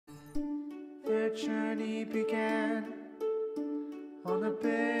journey began on a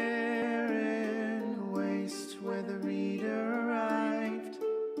barren waste where the reader arrived,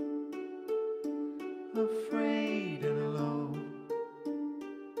 afraid and alone.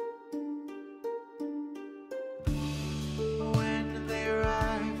 When they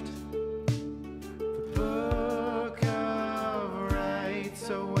arrived, the Book of Rites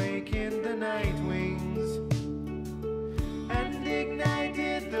awakened the Nightwings and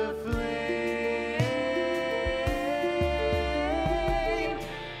ignited the flame.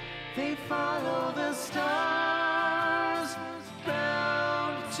 They follow the stars,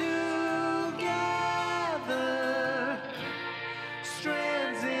 bound together,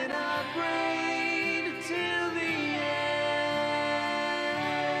 strands in a braid till the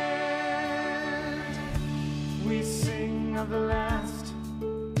end. We sing of the last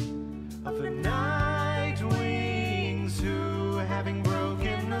of the Nightwings who, having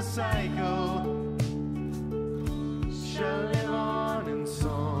broken the cycle, shall live on in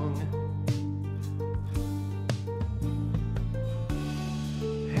song.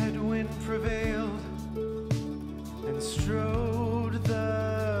 Hedwyn prevailed and strode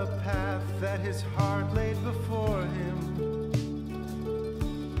the path that his heart laid before him.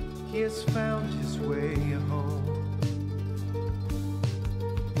 He has found his way home.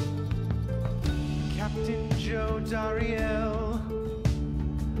 Captain Jodariel,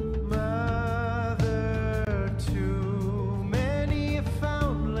 mother to many a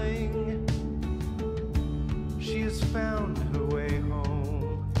foundling, she has found her way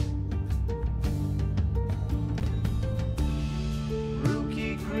home.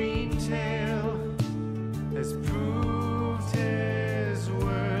 Rukey Greentail has proved his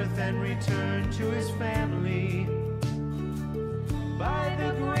worth and returned to his family by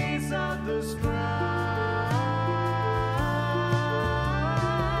the grace of the Scribes.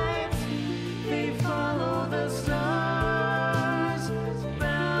 They follow the stars,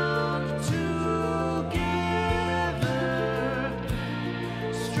 bound together,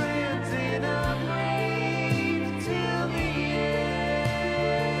 strands in a braid till the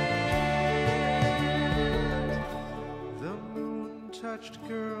end. The moon-touched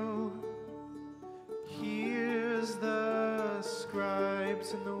girl hears the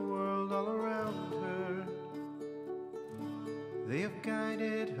scribes in the world all around her. They have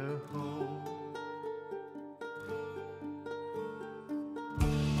guided her home.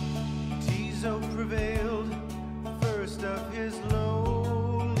 Tizo prevailed, first of his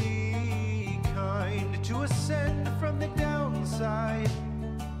lowly kind, to ascend from the downside.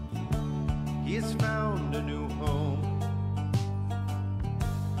 He has found a new home.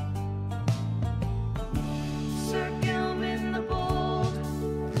 Sir Gilman the bold,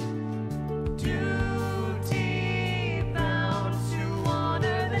 duty bound to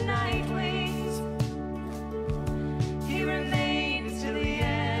honor the Nightwings, he remains till the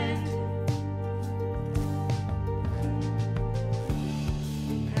end.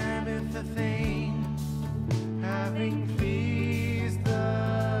 Parent the Thane, having pleased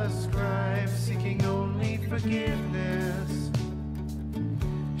the scribes, seeking only forgiveness,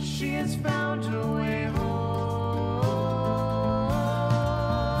 she has found her way home.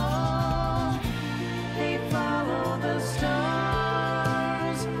 They follow the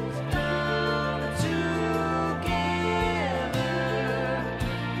stars, bound together,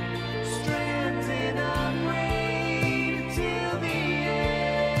 strands in a braid till the end.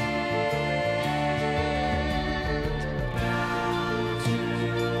 Bound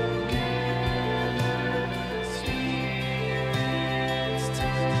together, spirits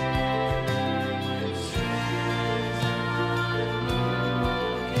tender, strands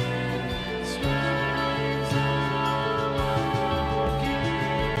unbroken, scribes awoken.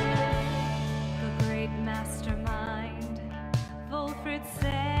 The great mastermind, volfred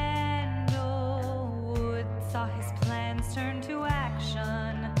Sandalwood, saw his plans turn to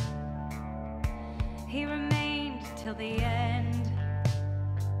action. He remained till the end.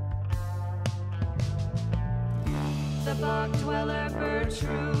 The bog dweller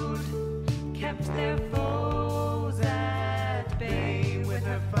bertrude kept their foes at bay with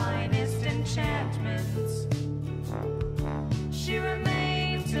her finest enchantments. She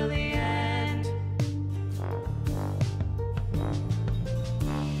remained till the end.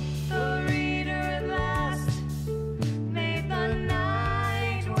 The reader at last made the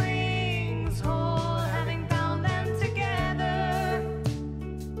Nightwings whole, having bound them together.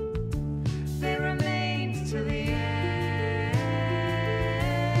 They remained till the end.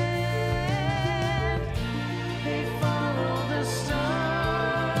 They follow the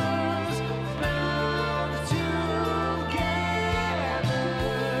stars, bound together.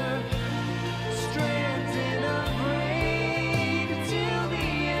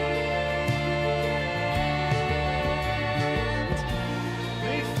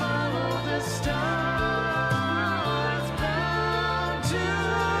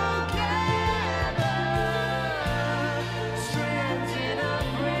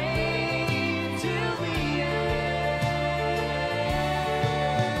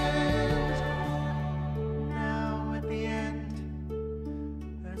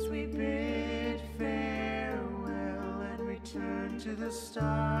 to the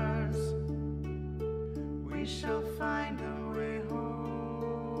stars, we shall find a way home.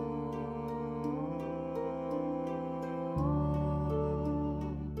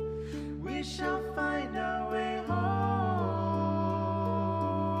 We shall